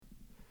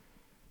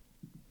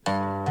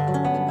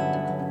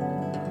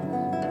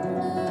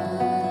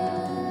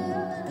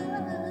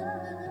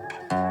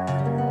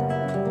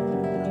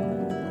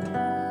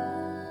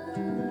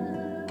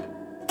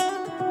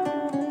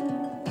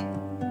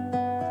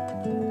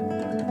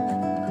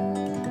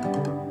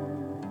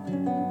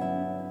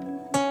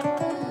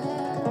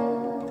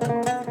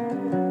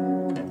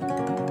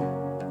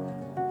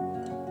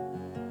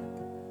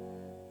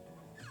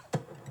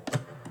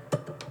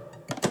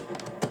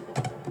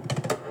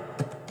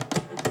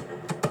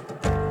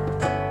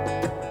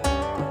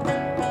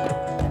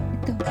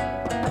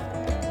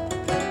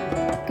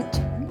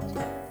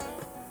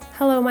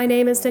Hello, my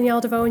name is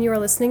Danielle Deveau, and you are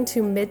listening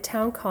to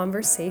Midtown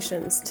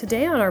Conversations.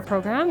 Today on our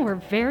program, we're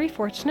very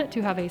fortunate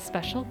to have a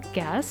special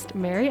guest.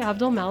 Mary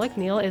Abdel-Malek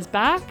Neil is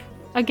back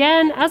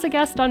again as a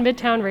guest on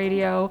Midtown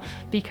Radio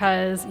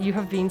because you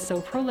have been so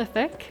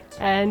prolific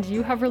and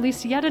you have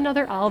released yet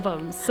another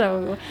album.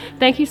 So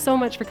thank you so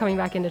much for coming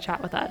back in to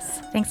chat with us.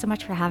 Thanks so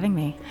much for having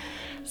me.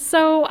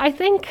 So I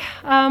think,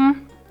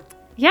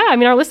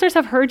 our listeners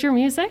have heard your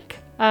music.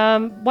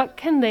 What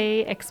can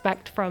they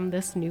expect from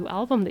this new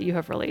album that you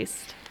have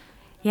released?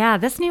 Yeah,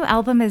 this new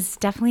album is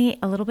definitely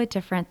a little bit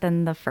different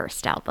than the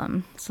first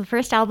album. So the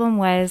first album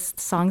was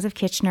Songs of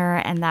Kitchener,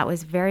 and that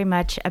was very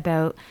much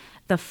about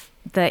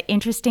the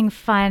interesting,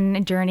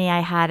 fun journey I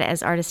had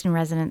as artist in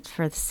residence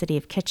for the city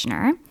of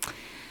Kitchener.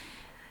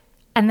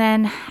 And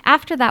then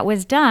after that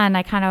was done,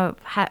 I kind of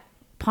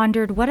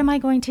pondered, what am I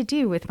going to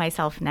do with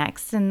myself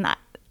next? And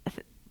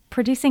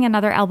producing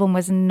another album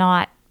was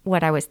not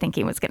what I was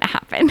thinking was going to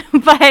happen.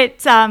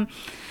 But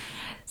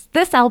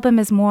this album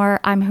is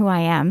more, I'm Who I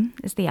Am,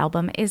 is the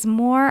album, is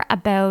more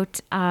about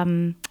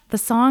the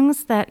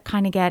songs that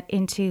kind of get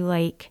into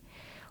like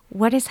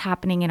what is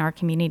happening in our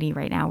community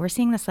right now. We're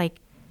seeing this like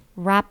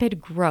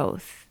rapid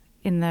growth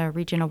in the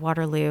region of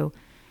Waterloo. We're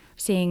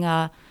seeing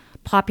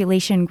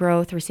population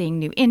growth. We're seeing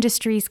new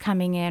industries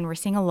coming in. We're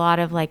seeing a lot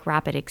of like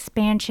rapid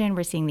expansion.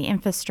 We're seeing the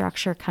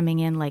infrastructure coming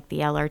in like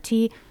the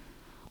LRT.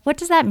 What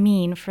does that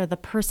mean for the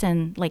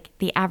person, like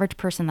the average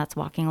person that's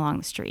walking along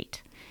the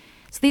street?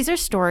 So these are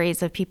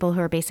stories of people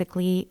who are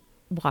basically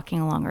walking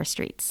along our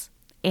streets,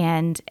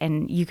 and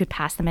you could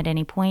pass them at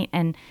any point.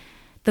 And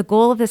the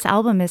goal of this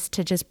album is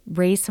to just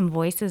raise some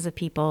voices of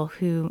people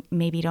who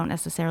maybe don't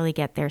necessarily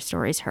get their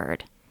stories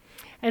heard.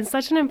 And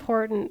such an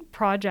important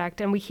project,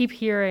 and we keep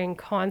hearing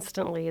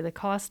constantly the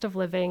cost of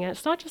living, and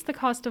it's not just the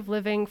cost of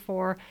living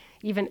for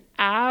even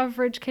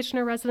average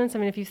Kitchener residents. I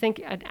mean, if you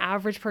think an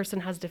average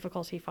person has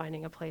difficulty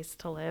finding a place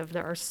to live,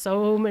 there are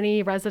so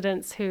many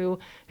residents who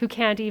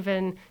can't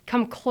even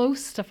come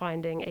close to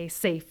finding a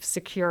safe,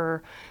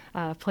 secure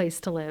place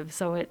to live.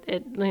 So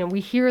we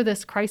hear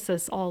this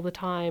crisis all the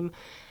time.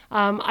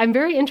 I'm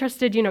very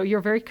interested, you're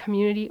a very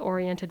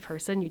community-oriented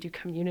person. You do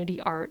community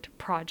art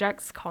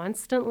projects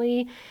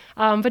constantly.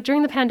 But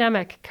during the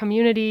pandemic,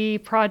 community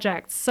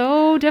projects,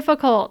 so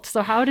difficult.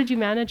 So how did you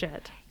manage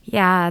it?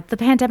 Yeah, the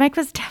pandemic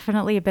was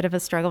definitely a bit of a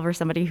struggle for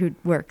somebody who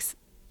works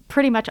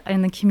pretty much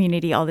in the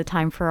community all the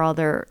time for all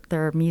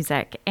their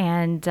music.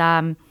 And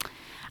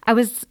I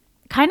was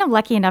kind of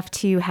lucky enough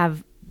to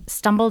have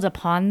stumbled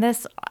upon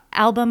this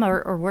album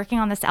or working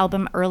on this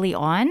album early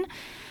on.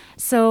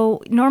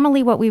 So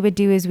normally what we would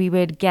do is we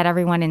would get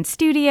everyone in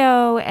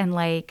studio and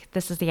like,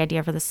 this is the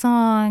idea for the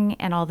song,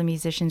 and all the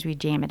musicians, we'd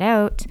jam it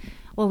out.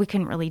 Well, we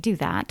couldn't really do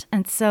that.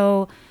 And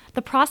so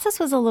the process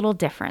was a little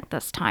different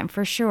this time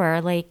for sure.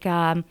 Like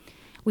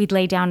we'd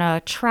lay down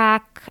a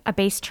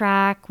bass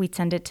track, we'd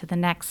send it to the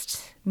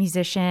next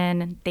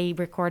musician, they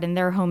record in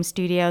their home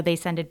studio, they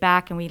send it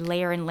back, and we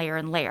layer and layer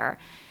and layer.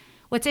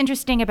 What's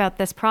interesting about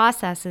this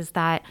process is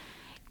that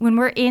when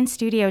we're in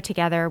studio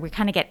together, we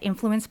kind of get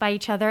influenced by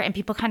each other, and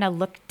people kind of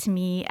look to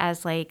me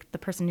as like the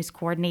person who's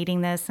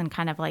coordinating this and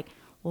kind of like,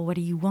 well, what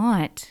do you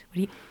want?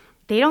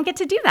 They don't get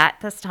to do that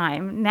this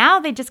time. Now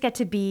they just get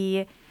to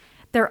be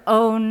their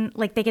own,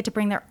 like they get to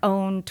bring their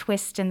own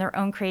twist and their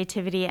own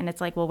creativity. And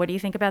it's like, well, what do you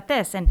think about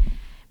this? And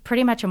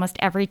pretty much almost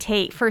every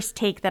first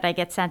take that I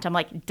get sent, I'm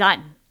like,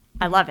 done.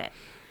 I love it.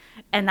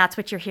 And that's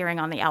what you're hearing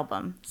on the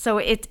album. So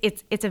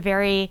it's a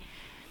very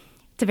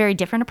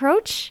different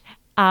approach.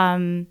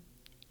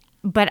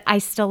 But I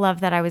still love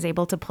that I was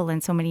able to pull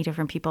in so many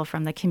different people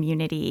from the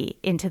community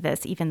into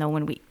this, even though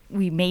when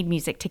we made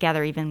music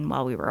together, even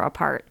while we were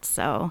apart.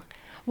 So,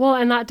 well,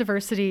 and that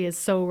diversity is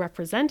so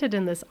represented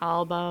in this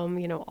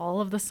album. All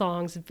of the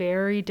songs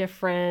very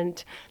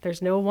different.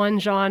 There's no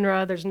one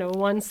genre. There's no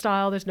one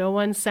style. There's no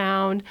one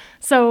sound.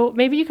 So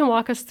maybe you can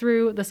walk us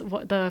through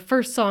the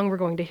first song we're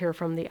going to hear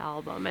from the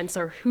album, and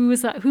so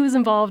who's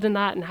involved in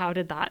that, and how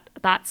did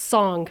that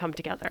song come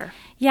together?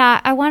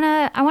 Yeah, I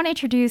wanna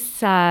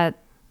introduce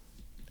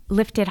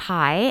Lifted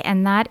High,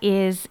 and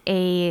that's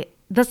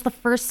the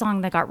first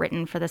song that got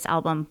written for this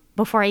album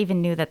before I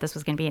even knew that this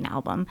was going to be an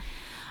album.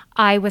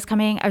 I was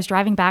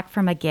driving back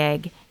from a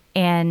gig,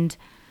 and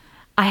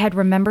I had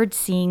remembered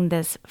seeing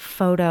this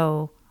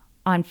photo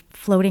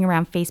floating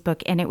around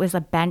Facebook, and it was a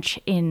bench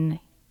in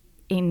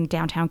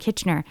downtown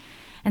Kitchener,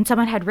 and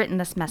someone had written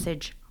this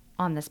message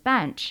on this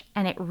bench,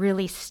 and it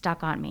really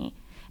stuck on me.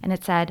 And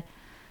it said,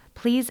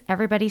 "Please,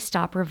 everybody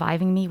stop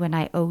reviving me when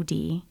I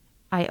OD.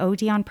 I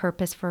OD on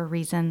purpose for a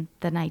reason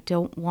that I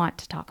don't want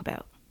to talk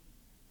about."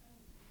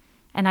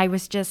 And I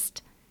was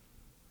just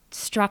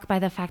struck by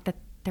the fact that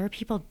there are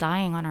people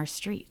dying on our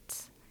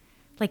streets.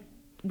 Like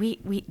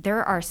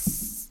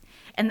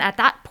and at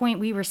that point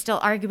we were still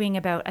arguing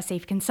about a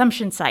safe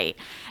consumption site,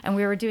 and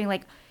we were doing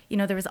like,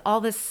 there was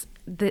all this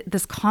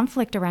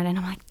conflict around it, and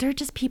I'm like, there are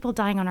just people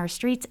dying on our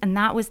streets. And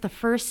that was the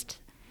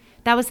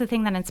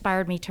thing that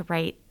inspired me to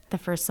write the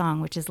first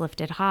song, which is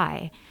Lifted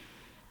High.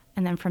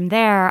 And then from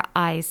there,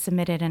 I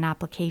submitted an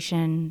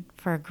application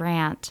for a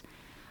grant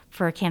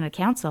for Canada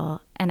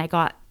Council, and I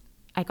got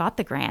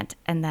the grant,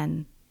 and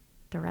then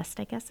the rest,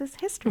 I guess, is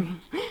history.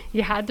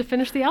 You had to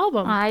finish the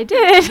album. I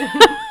did.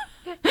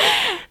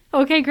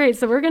 Okay, great.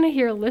 So we're going to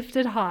hear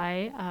Lifted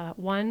High,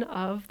 one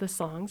of the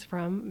songs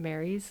from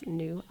Mary's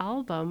new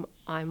album,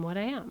 I'm What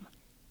I Am.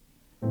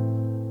 So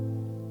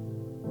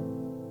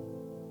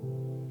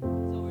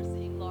we're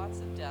seeing lots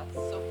of deaths.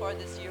 So far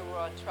this year, we're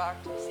on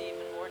track to see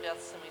even more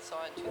deaths than we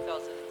saw in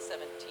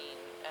 2017.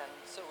 And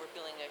so we're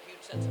feeling a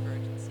huge sense of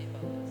urgency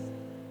about this.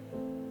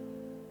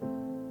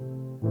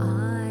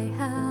 I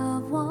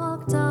have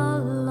walked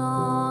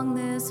along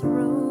this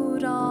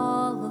road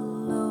all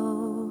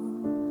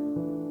alone,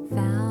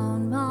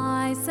 found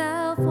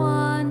myself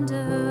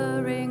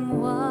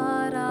wondering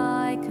what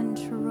I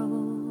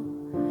control.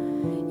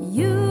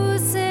 You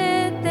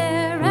sit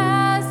there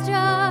as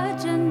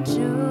judge and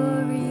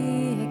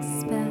jury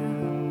expel.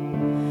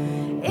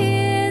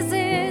 Is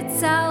it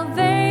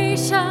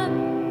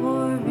salvation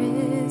or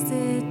is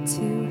it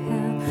to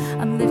hell?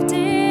 I'm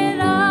lifted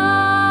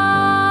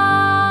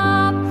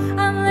up,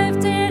 I'm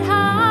lifted high.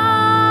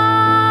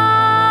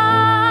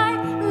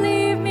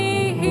 Leave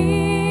me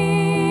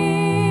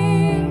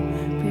here,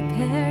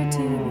 prepare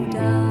to die.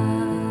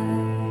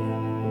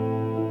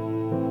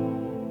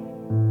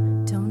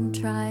 Don't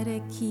try to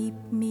keep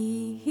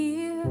me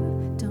here,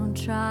 don't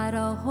try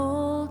to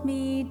hold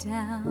me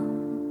down.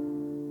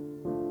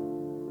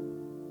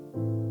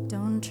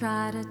 Don't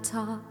try to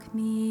talk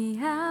me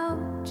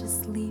out,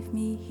 just leave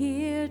me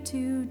here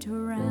to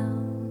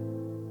drown.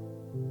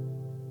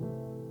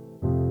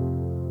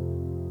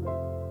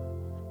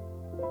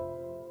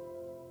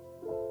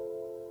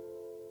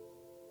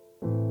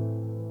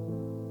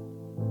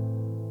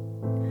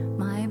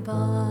 My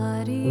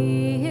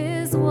body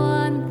is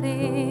one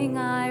thing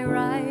I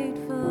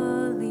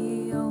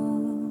rightfully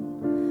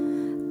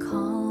own.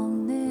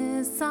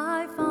 Calmness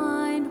I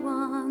find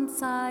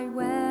once I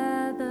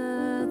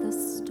weather the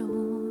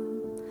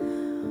storm.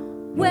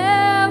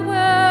 Where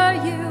were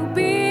you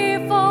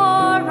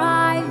before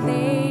I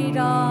laid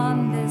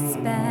on this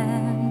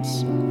bench,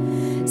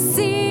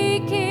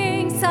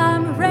 seeking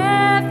some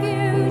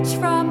refuge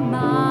from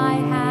my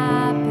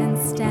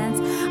happenstance?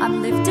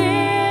 I'm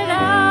lifted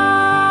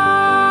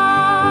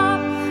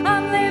up,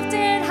 I'm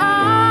lifted high.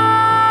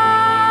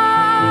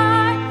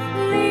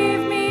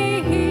 Leave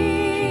me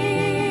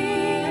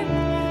here,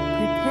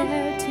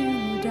 prepare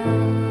to die.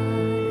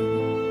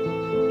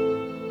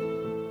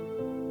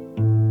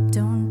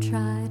 Don't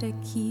try to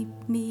keep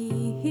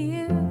me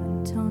here,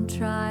 don't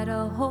try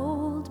to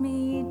hold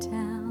me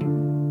down.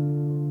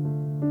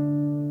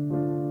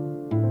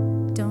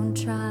 Don't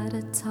try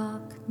to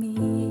talk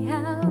me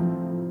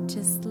out,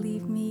 just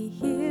leave me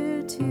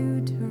here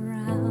to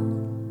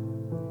drown.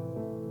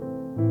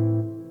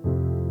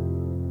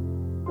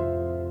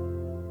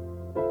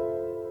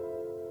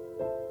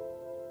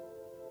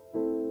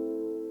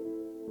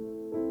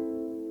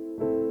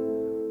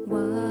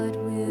 What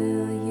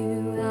will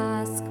you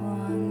ask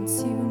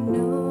once you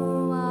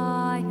know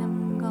I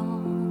am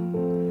gone?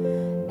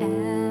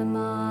 Am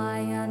I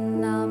a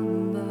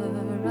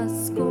number, a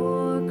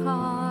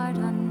scorecard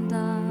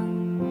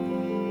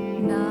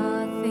undone?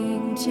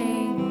 Nothing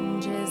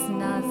changes,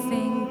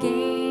 nothing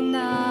gained,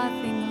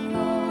 nothing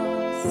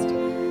lost.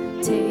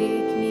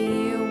 Take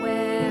me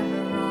where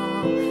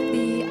all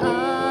the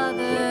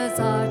others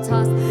are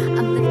tossed.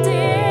 I'm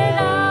lifted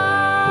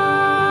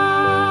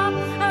up,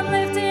 I'm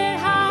lifted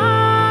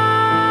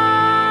high.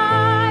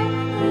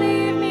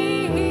 Leave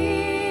me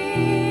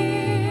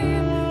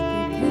here,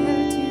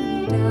 prepare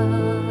to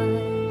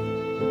die.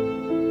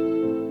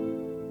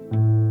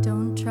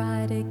 Don't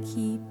try to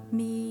keep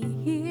me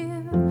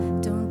here,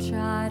 don't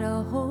try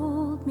to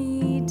hold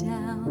me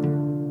down.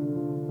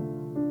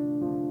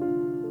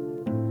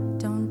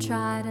 Don't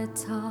try to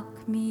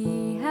talk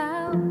me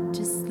out,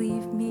 just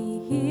leave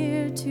me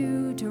here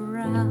to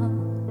drown.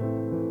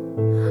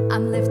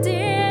 I'm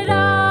lifted up,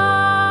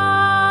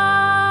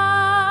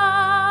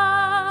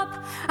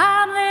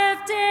 I'm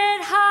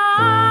lifted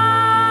high.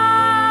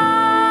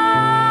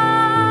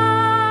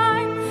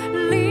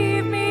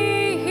 Leave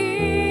me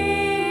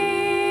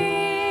here,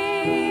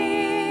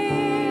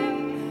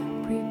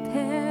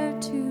 prepare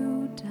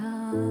to die.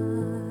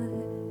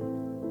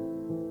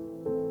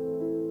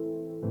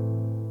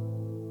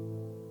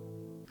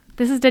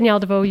 This is Danielle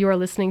Deveau. You are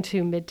listening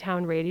to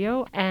Midtown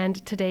Radio,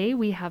 and today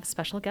we have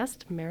special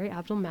guest Mary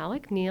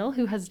Abdel-Malek Neil,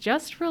 who has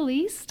just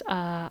released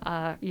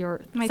your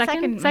My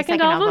second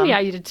second album. album. Yeah,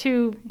 you did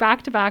two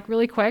back to back,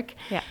 really quick.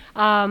 Yeah.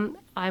 I'm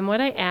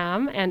What I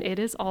Am, and it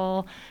is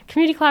all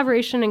community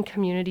collaboration and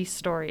community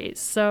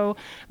stories. So,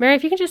 Mary,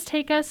 if you can just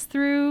take us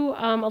through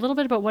a little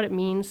bit about what it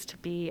means to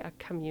be a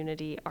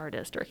community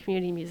artist or a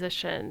community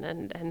musician,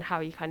 and how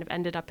you kind of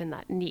ended up in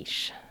that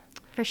niche.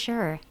 For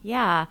sure.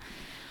 Yeah.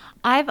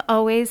 I've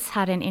always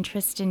had an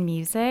interest in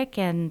music,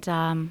 and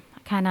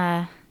kind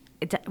of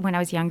when I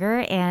was younger,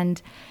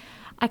 and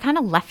I kind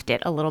of left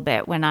it a little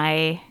bit when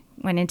I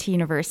went into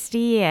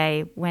university.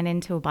 I went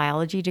into a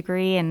biology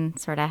degree and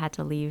sort of had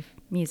to leave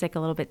music a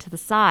little bit to the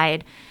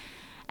side.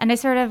 And I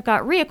sort of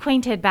got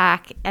reacquainted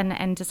back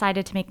and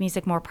decided to make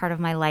music more part of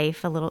my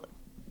life a little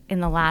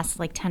in the last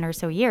like 10 or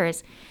so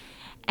years.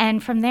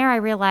 And from there, I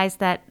realized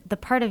that the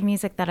part of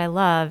music that I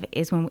love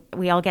is when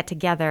we all get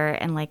together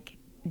and like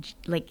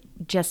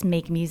just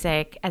make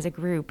music as a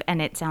group,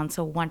 and it sounds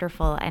so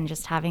wonderful, and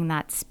just having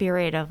that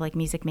spirit of like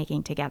music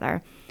making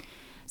together.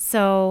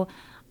 So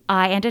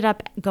I ended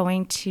up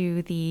going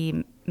to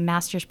the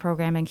master's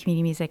program in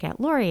community music at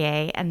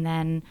Laurier, and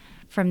then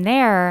from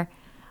there,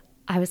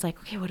 I was like,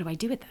 okay, what do I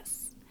do with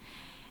this?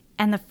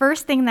 And the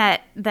first thing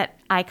that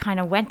I kind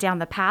of went down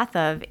the path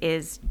of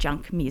is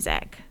junk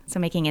music. So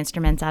making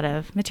instruments out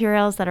of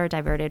materials that are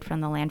diverted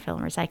from the landfill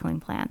and recycling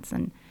plants.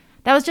 And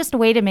that was just a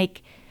way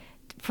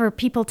for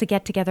people to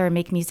get together and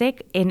make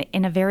music in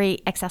a very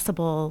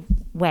accessible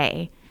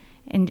way.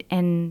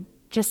 And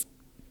just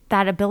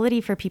that ability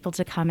for people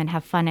to come and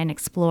have fun and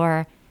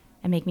explore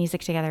and make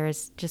music together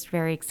is just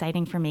very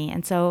exciting for me.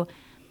 And so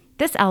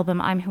this album,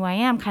 I'm Who I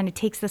Am, kind of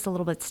takes this a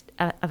little bit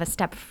of a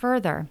step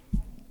further.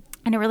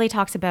 And it really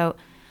talks about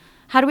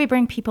how do we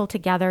bring people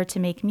together to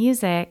make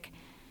music,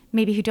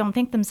 maybe who don't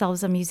think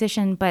themselves a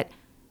musician, but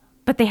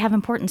they have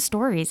important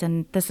stories.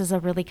 And this is a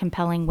really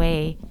compelling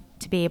way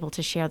to be able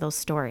to share those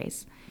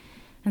stories.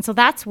 And so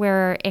that's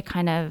where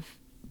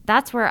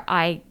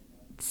I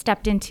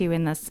stepped into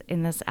in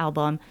this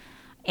album.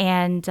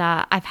 And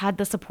I've had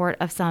the support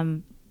of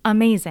some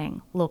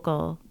amazing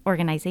local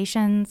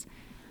organizations,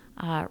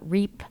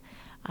 REAP,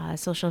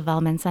 Social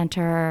Development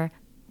Center,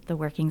 the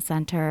Working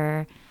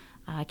Center,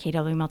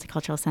 KW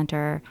Multicultural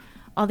Center,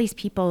 all these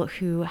people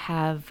who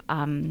have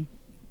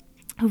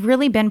who've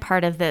really been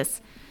part of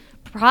this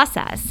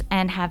process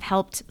and have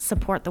helped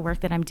support the work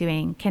that I'm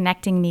doing,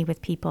 connecting me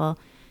with people,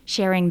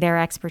 sharing their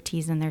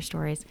expertise and their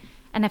stories.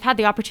 And I've had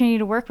the opportunity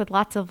to work with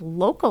lots of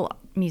local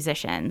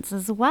musicians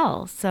as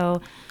well.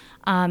 So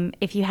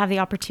if you have the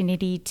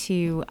opportunity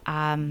to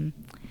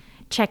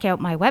check out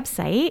my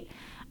website,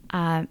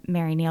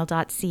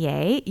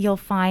 maryneil.ca, you'll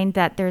find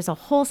that there's a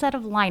whole set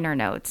of liner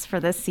notes for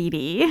this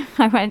CD.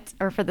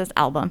 For this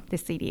album,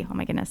 this CD. Oh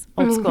my goodness,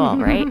 old school,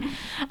 right?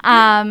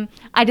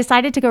 I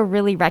decided to go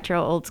really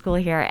retro old school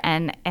here,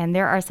 and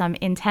there are some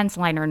intense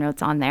liner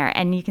notes on there,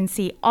 and you can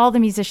see all the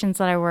musicians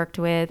that I worked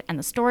with and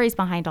the stories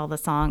behind all the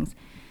songs,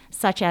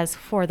 such as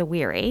For the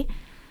Weary.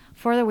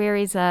 For the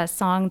Weary is a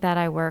song that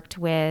I worked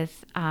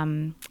with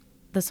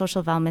the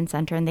Social Development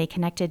Center, and they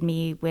connected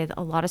me with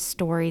a lot of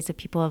stories of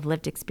people who have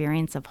lived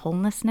experience of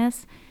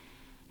homelessness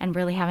and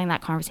really having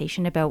that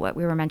conversation about what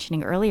we were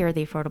mentioning earlier,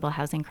 the affordable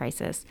housing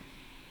crisis.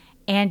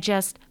 And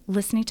just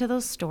listening to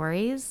those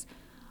stories,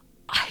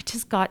 I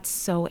just got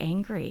so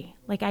angry.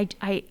 Like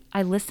I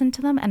listened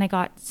to them and I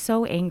got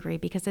so angry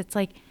because it's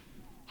like,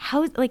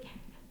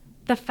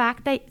 the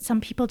fact that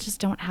some people just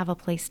don't have a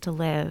place to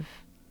live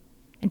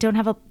and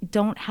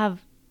don't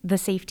have the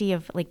safety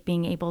of like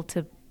being able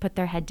to put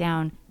their head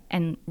down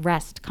and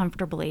rest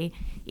comfortably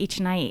each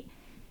night.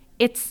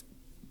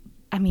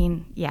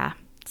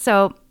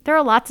 So there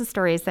are lots of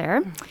stories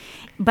there,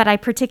 but I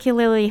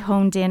particularly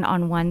honed in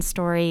on one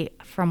story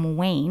from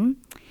Wayne.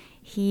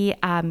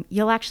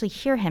 You'll actually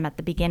hear him at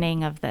the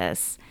beginning of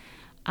this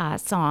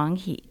song.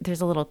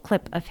 There's a little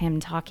clip of him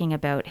talking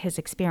about his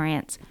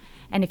experience.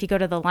 And if you go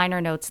to the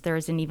liner notes,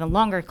 there's an even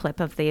longer clip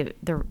of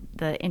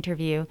the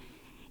interview.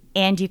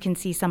 And you can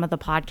see some of the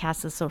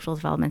podcasts the Social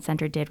Development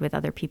Center did with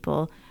other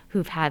people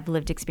who've had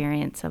lived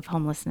experience of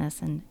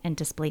homelessness and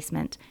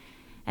displacement.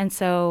 And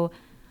so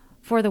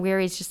For the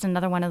Weary is just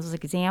another one of those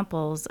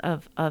examples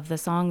of the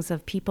songs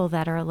of people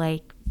that are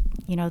like,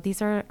 these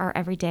are our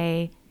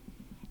everyday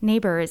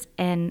neighbors.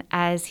 And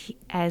as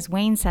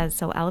Wayne says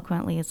so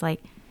eloquently, it's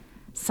like,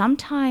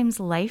 sometimes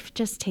life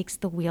just takes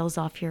the wheels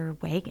off your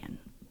wagon.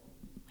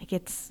 Like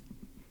it's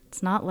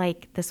not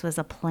like this was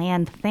a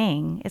planned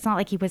thing. It's not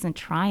like he wasn't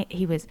trying.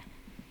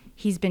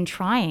 He's been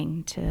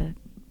trying to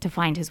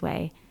find his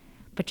way,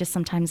 but just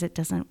sometimes it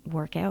doesn't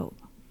work out.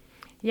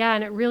 Yeah,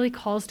 and it really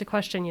calls to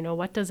question,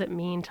 what does it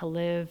mean to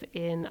live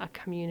in a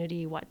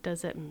community? What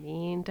does it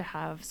mean to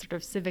have sort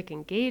of civic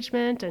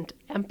engagement and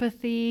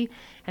empathy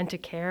and to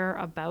care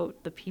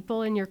about the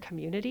people in your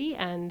community?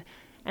 And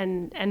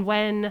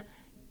when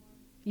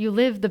you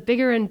live, the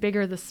bigger and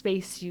bigger the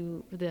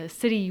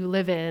city you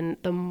live in,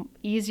 the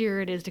easier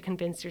it is to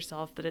convince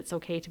yourself that it's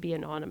okay to be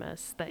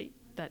anonymous, that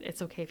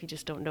it's okay if you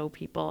just don't know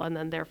people, and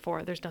then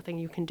therefore there's nothing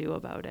you can do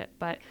about it.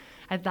 But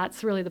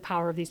that's really the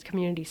power of these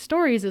community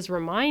stories, is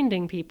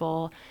reminding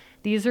people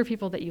these are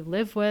people that you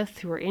live with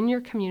who are in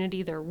your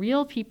community. They're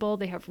real people.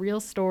 They have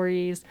real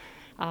stories,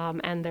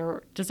 and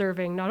they're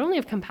deserving not only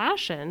of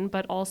compassion,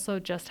 but also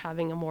just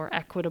having a more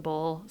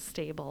equitable,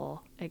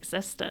 stable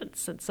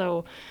existence. And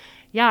so,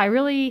 yeah, I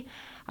really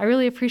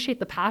appreciate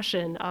the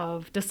passion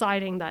of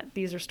deciding that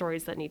these are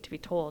stories that need to be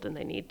told and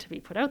they need to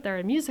be put out there.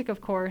 And music, of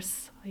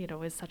course,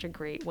 is such a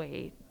great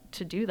way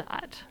to do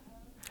that.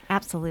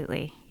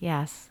 Absolutely,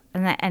 yes.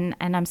 And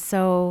I'm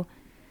so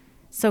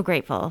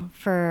grateful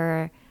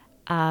for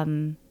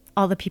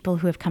all the people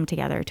who have come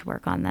together to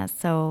work on this.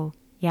 So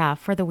yeah,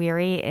 For the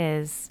Weary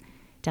is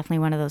definitely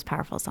one of those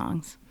powerful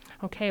songs.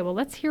 Okay, well,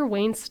 let's hear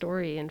Wayne's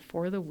story in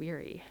For the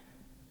Weary.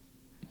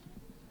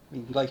 I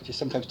mean, life just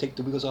sometimes takes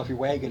the wheels off your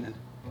wagon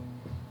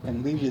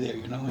and leaves you there,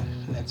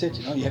 and that's it,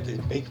 you have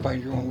to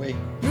find your own way.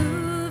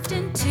 Moved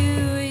into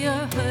your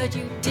hood,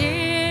 you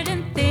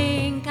didn't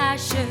think I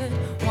should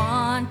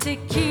want to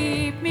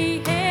keep me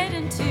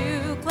hidden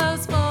too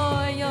close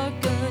for your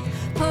good.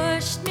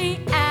 Pushed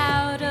me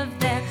out of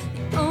there.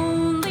 The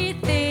only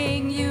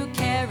thing you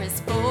care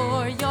is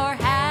for your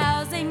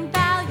housing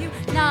value,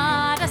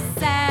 not a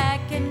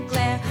second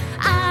glare.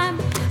 I'm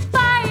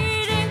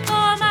fighting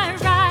for my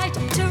right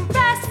to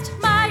rest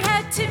my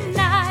head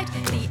tonight.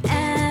 The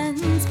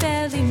ends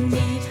barely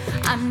meet.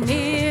 I'm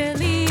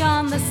nearly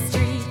on the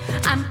street.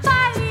 I'm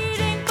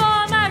fighting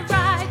for my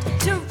right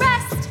to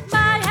rest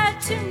my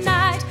head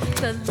tonight.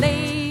 The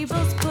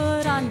labels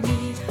put on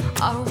me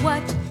are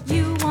what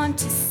you want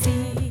to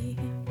see.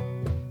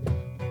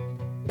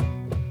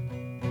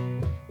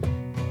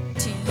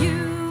 To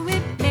you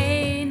it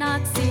may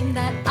not seem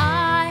that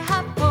I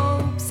have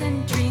hopes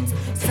and dreams.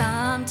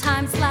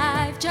 Sometimes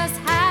life just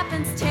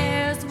happens,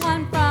 tears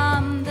one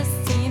from the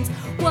seams.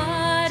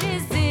 What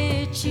is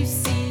it you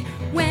see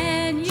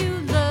when you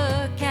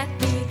look at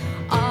me?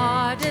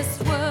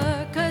 Artist,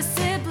 worker,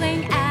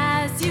 sibling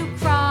as you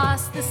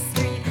cross the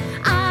street.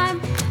 I'm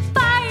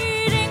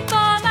fighting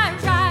for my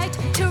right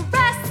to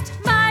rest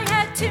my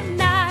head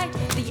tonight.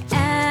 The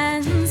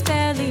ends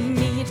barely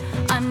meet.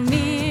 I'm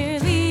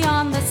merely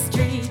on the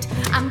street.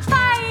 I'm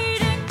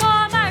fighting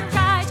for my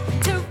right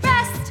to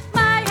rest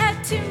my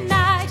head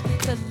tonight.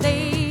 The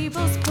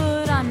labels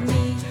put on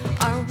me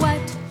are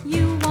what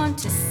you want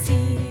to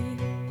see.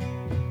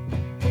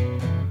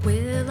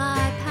 Will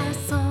I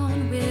pass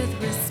on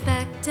with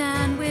respect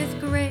and with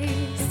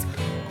grace,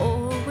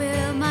 or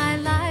will my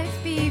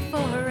life be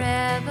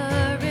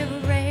forever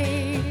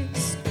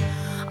erased?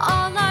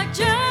 All our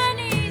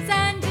journeys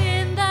end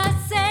in the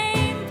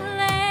same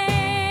place.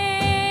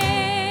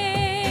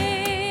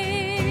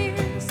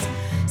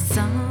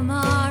 Some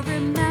are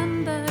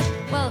remembered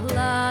while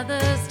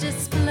others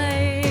displaced.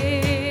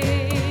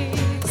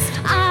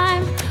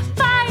 I'm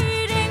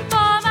fighting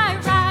for my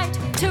right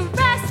to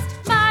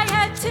rest my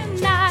head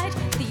tonight.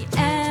 The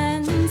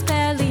ends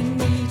barely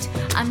meet.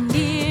 I'm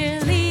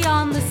nearly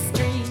on the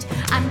street.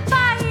 I'm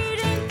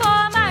fighting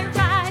for my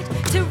right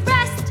to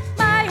rest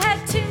my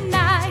head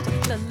tonight.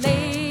 The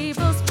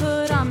labels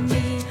put on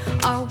me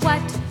are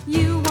what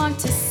you want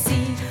to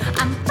see.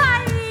 I'm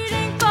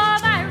fighting for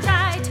my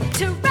right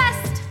to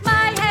rest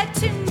my head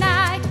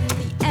tonight.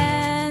 The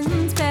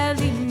ends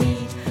barely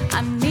meet.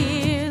 I'm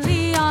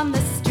nearly on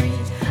the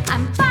street.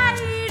 I'm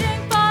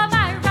fighting for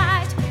my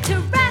right to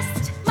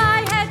rest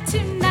my head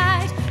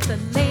tonight. The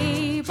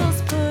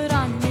labels put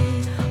on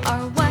me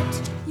are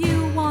what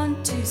you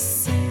want to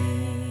see.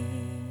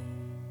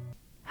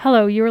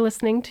 Hello, you are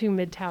listening to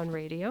Midtown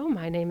Radio.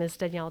 My name is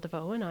Danielle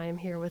Deveau, and I am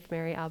here with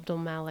Mary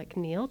Abdel-Malek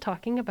Neil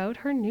talking about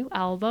her new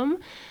album.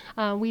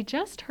 We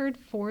just heard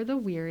For the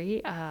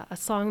Weary, a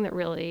song that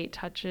really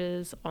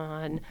touches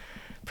on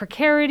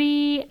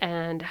precarity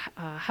and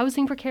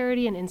housing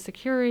precarity and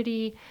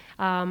insecurity,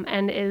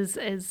 and is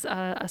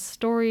a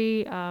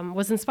story,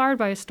 was inspired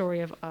by a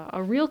story of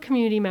a real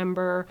community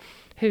member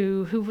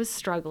who was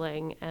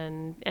struggling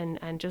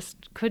and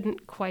just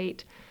couldn't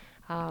quite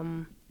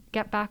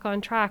get back on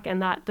track,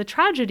 and that the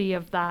tragedy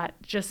of that,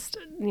 just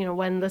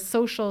when the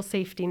social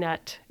safety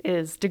net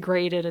is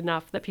degraded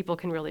enough that people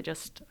can really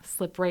just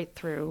slip right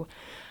through,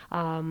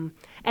 and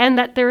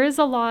that there is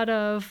a lot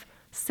of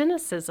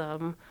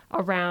cynicism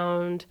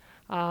around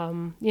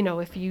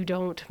if you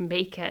don't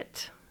make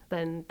it,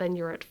 then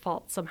you're at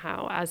fault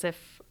somehow, as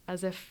if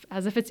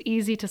it's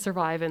easy to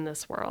survive in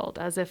this world,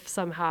 as if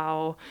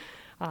somehow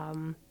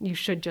you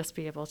should just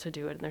be able to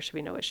do it and there should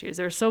be no issues.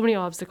 There's so many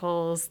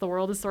obstacles. The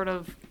world is sort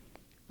of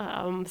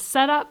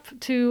set up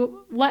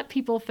to let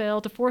people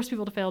fail, to force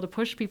people to fail, to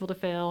push people to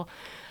fail.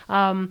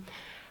 And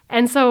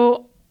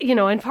so,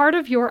 and part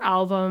of your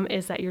album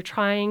is that you're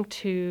trying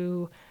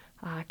to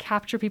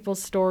capture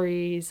people's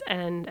stories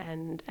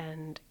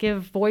and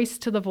give voice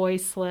to the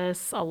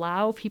voiceless,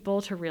 allow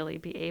people to really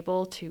be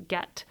able to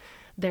get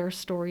their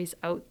stories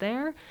out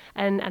there,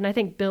 and I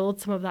think build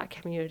some of that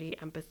community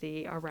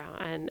empathy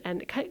around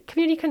and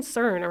community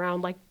concern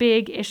around like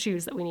big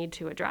issues that we need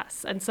to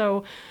address. And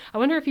so I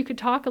wonder if you could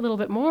talk a little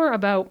bit more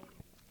about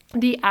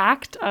the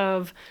act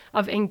of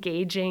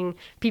engaging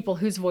people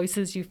whose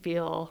voices you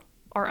feel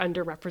are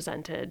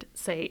underrepresented,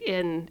 say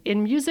in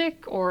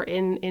music or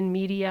in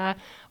media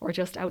or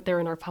just out there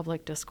in our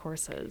public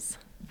discourses.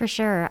 For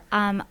sure.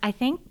 I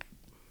think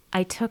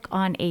I took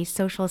on a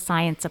social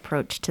science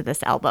approach to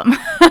this album.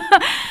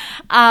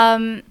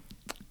 I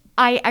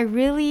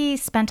really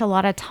spent a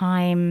lot of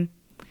time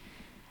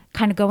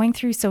kind of going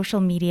through social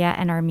media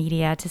and our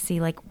media to see,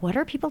 like, what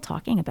are people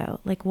talking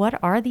about? Like,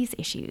 what are these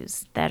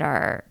issues that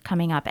are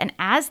coming up? And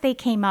as they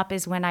came up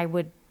is when I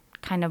would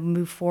kind of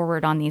move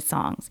forward on these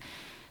songs.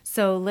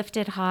 So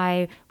Lifted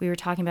High, we were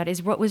talking about,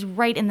 is what was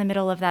right in the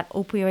middle of that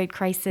opioid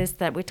crisis,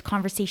 that with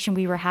conversation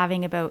we were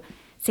having about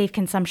safe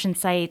consumption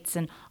sites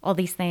and all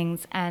these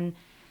things. And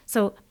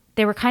so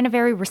they were kind of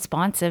very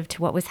responsive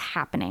to what was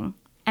happening.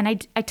 And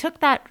I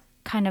took that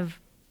kind of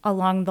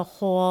along the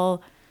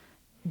whole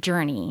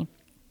journey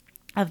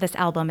of this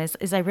album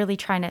is I really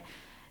trying to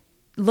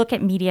look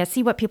at media,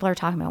 see what people are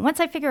talking about. Once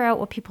I figure out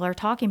what people are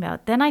talking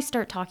about, then I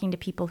start talking to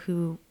people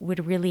who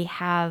would really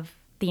have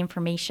the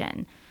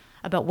information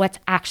about what's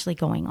actually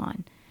going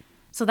on.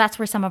 So that's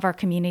where some of our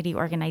community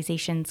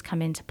organizations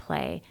come into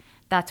play.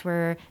 That's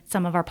where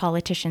some of our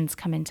politicians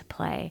come into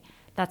play.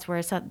 That's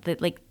where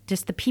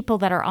just the people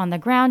that are on the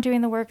ground doing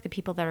the work, the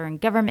people that are in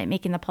government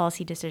making the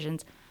policy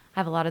decisions,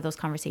 I have a lot of those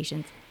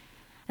conversations.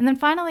 And then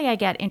finally, I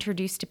get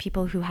introduced to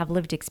people who have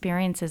lived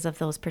experiences of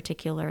those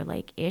particular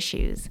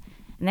issues.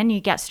 And then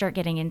you start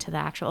getting into the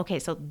actual, okay,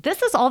 so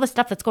this is all the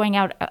stuff that's going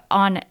out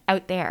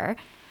there.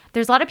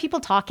 There's a lot of people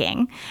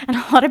talking and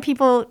a lot of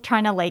people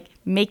trying to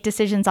make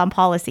decisions on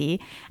policy.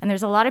 And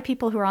there's a lot of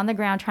people who are on the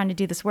ground trying to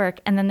do this work.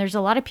 And then there's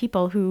a lot of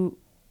people who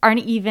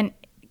aren't even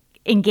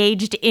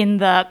engaged in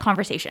the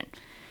conversation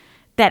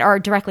that are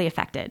directly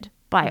affected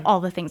by all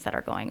the things that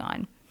are going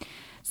on.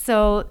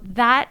 So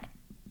that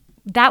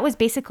was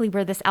basically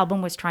where this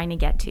album was trying to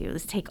get to,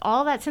 is take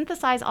all that,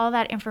 synthesize all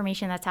that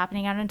information that's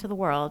happening out into the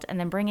world and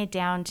then bring it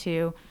down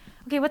to,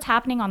 okay, what's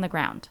happening on the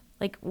ground?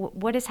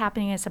 What is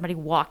happening as somebody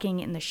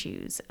walking in the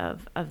shoes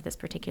of this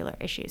particular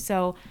issue?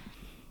 So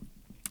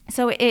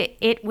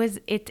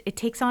it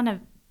takes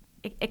on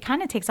it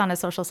kind of takes on a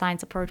social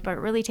science approach, but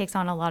it really takes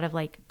on a lot of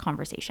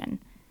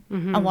conversation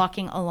and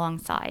walking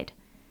alongside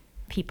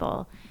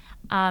people.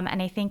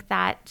 And I think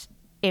that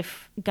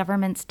if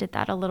governments did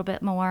that a little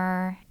bit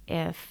more,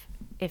 if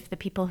the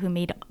people who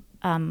made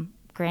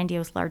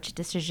grandiose, large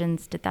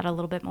decisions did that a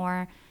little bit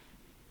more,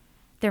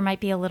 there might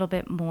be a little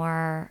bit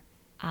more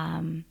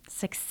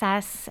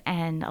success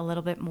and a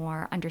little bit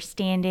more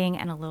understanding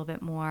and a little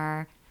bit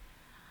more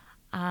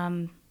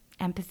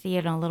empathy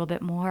and a little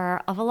bit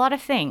more of a lot of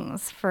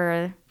things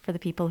for the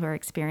people who are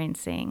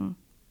experiencing,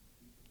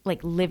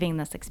 living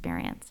this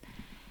experience.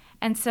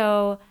 And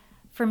so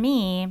for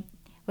me,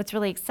 what's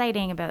really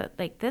exciting about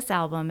this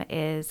album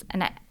is,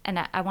 and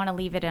I want to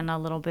leave it in a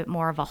little bit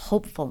more of a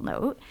hopeful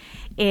note,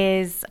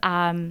 is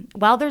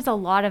while there's a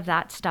lot of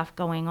that stuff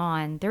going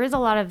on, there is a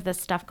lot of this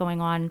stuff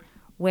going on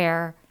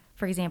where,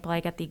 for example, I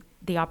got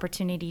the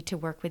opportunity to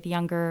work with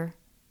younger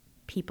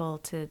people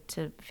to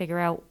figure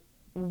out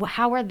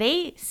how are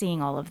they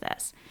seeing all of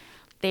this.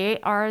 They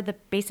are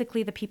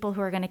basically the people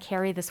who are going to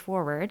carry this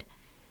forward,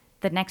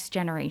 the next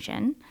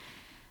generation.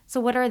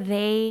 So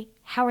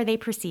how are they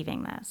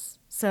perceiving this?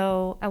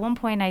 So at one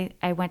point I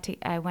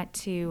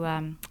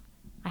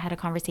had a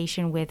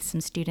conversation with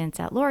some students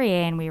at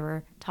Laurier and we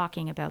were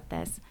talking about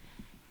this.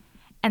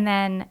 And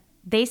then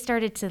they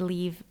started to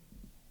leave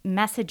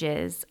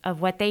messages of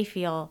what they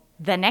feel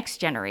the next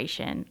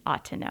generation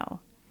ought to know,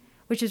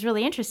 which is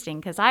really interesting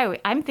because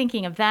I'm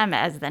thinking of them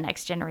as the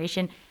next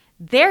generation.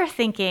 They're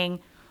thinking,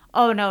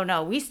 oh,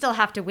 no, we still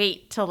have to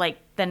wait till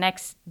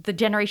the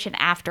generation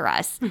after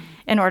us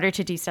in order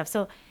to do stuff.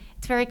 So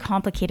it's very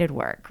complicated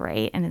work,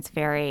 right? And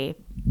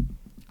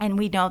and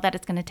we know that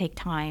it's going to take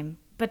time.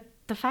 But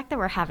the fact that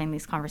we're having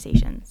these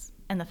conversations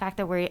and the fact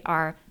that we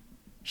are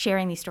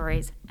sharing these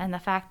stories and the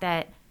fact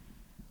that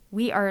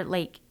we are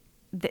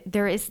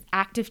there is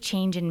active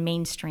change in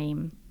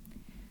mainstream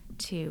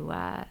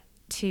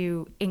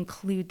to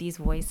include these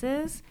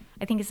voices,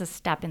 I think is a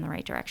step in the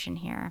right direction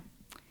here.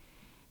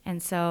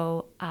 And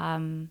so,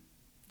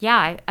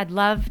 I'd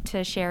love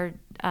to share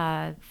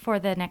for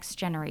the next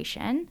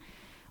generation,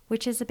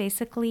 which is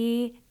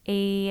basically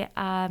a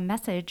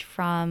message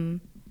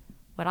from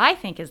what I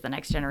think is the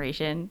next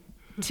generation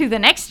to the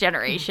next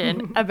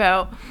generation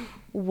about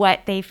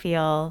what they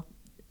feel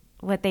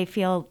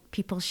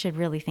people should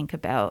really think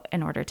about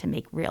in order to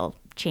make real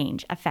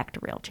change, affect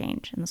real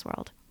change in this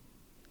world.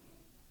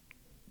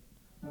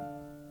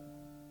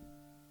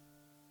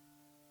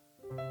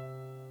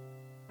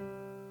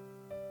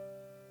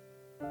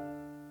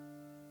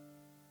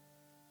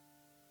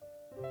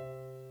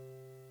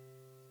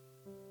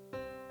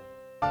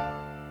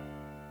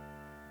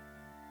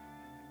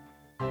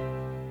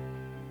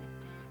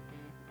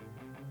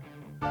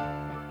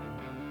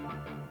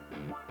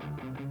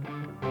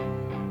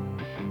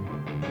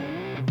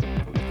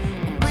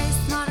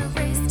 Embrace, not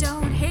erase,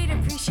 don't hate,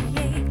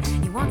 appreciate.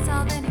 You won't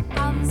solve any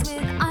problems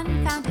with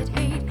unfounded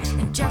hate.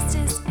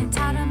 Injustice,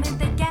 entitlement,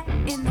 they get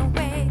in the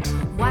way.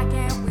 Why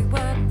can't we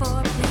work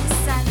for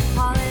peace and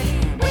equality?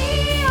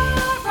 We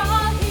are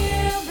all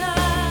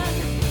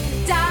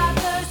human,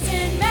 diverse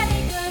in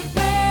many good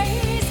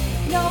ways.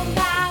 No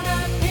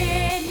matter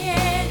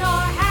opinion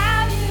or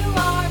how you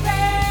are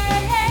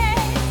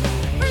raised.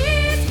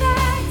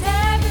 Respect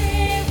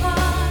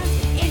everyone's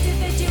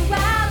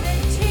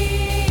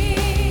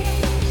individuality,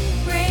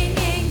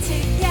 bringing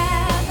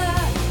together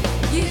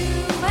you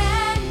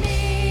and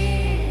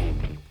me.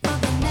 For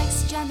the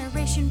next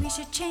generation, we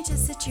should change the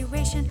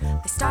situation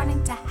by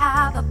starting to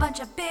have a bunch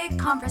of big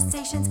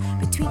conversations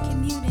between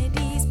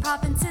communities,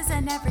 provinces,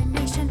 and every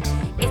nation.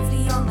 It's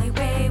the only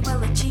way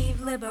we'll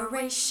achieve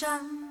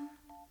liberation.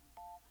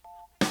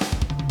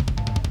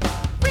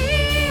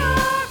 We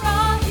are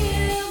all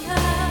human,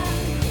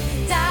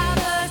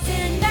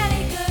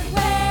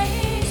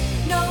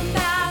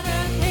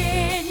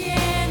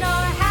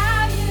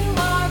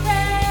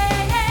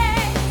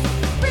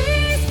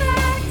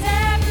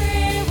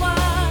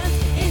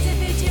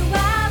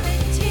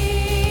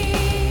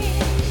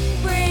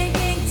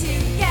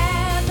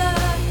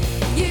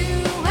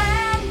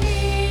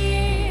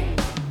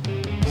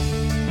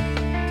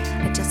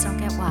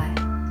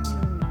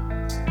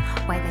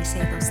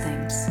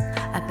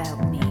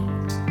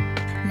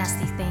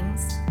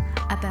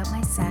 about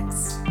my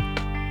sex,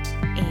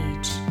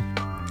 age,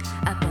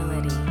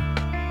 ability.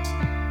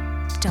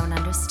 Don't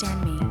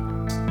understand me,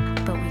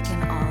 but we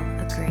can all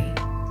agree.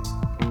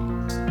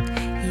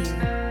 You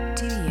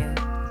do you,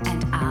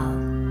 and I'll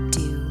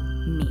do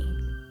me.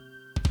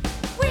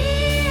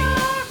 We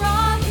are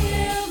all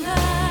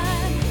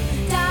human,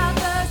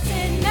 diverse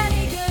in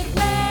many good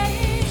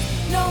ways.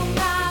 No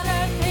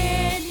matter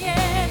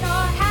opinion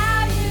or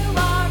how you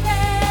are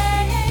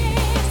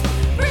raised.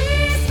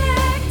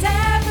 Respect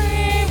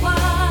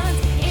everyone's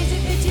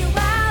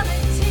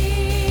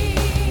individuality,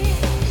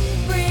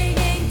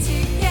 bringing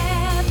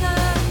together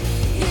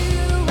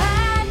you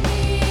and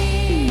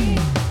me.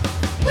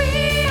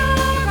 We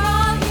are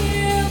all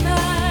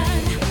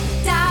human,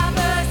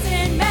 diverse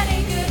in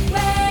many good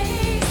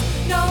ways.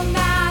 No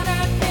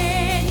matter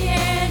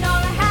opinion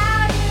or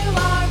how you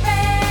are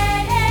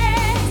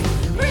raised.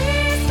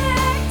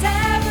 Respect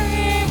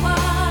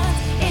everyone's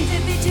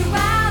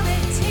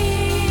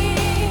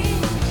individuality,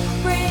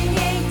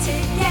 bringing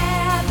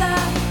together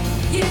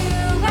you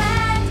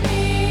and me.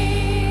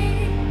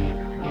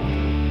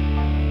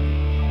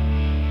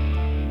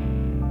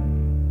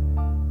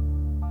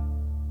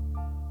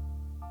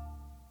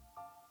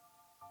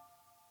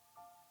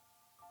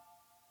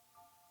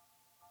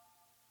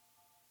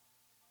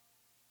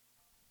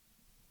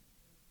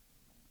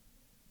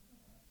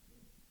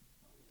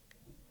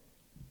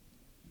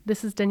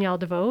 This is Danielle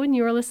Deveau, and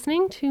you are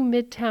listening to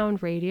Midtown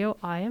Radio.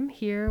 I am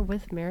here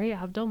with Mary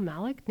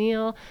Abdel-Malek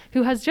Neil,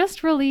 who has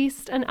just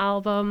released an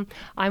album,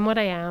 I'm What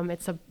I Am.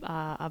 It's a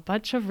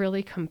bunch of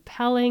really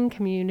compelling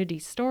community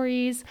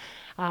stories.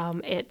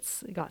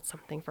 It's got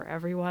something for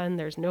everyone.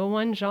 There's no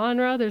one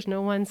genre, there's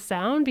no one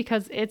sound,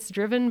 because it's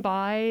driven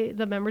by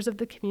the members of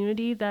the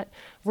community that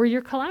were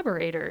your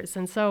collaborators.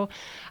 And so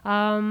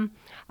I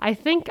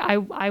think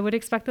I would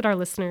expect that our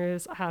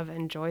listeners have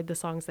enjoyed the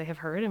songs they have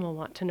heard and will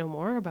want to know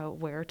more about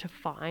where to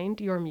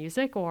find your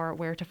music or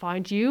where to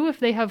find you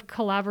if they have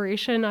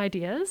collaboration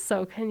ideas.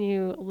 So can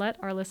you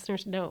let our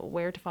listeners know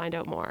where to find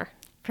out more?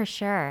 For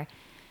sure.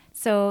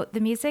 So the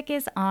music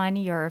is on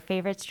your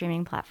favorite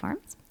streaming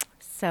platforms.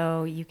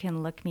 So you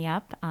can look me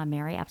up,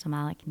 Mary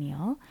Abdel-Malek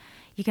Neil.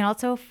 You can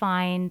also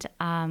find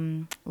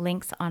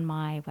links on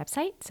my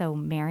website, so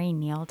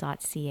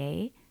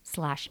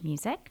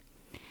maryneil.ca/music.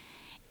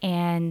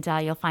 And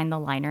you'll find the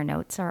liner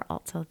notes are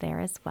also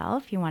there as well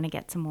if you want to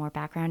get some more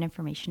background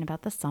information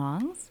about the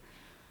songs.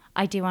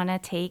 I do want to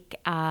take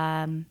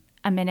a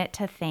minute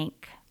to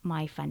thank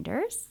my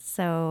funders.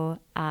 So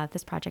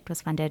this project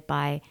was funded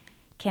by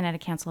Canada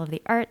Council of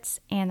the Arts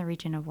and the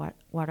Region of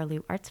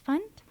Waterloo Arts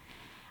Fund.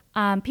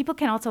 People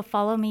can also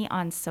follow me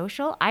on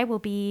social. I will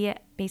be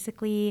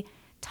basically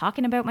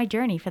talking about my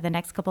journey for the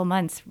next couple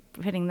months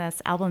putting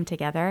this album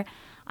together.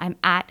 I'm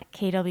at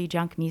KW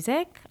Junk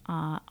Music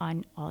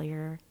on all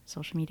your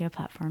social media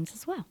platforms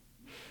as well.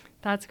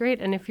 That's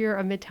great. And if you're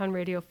a Midtown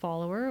Radio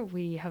follower,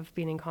 we have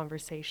been in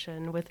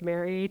conversation with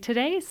Mary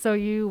today, so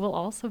you will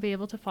also be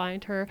able to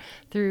find her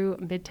through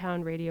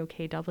Midtown Radio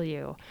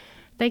KW.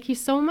 Thank you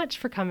so much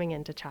for coming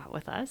in to chat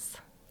with us.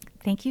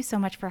 Thank you so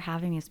much for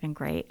having me. It's been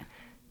great.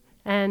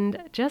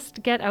 And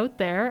just get out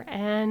there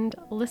and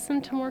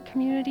listen to more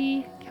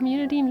community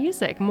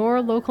music,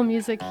 more local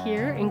music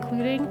here,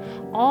 including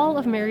all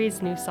of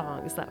Mary's new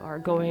songs that are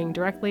going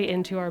directly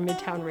into our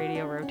Midtown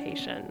Radio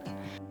rotation.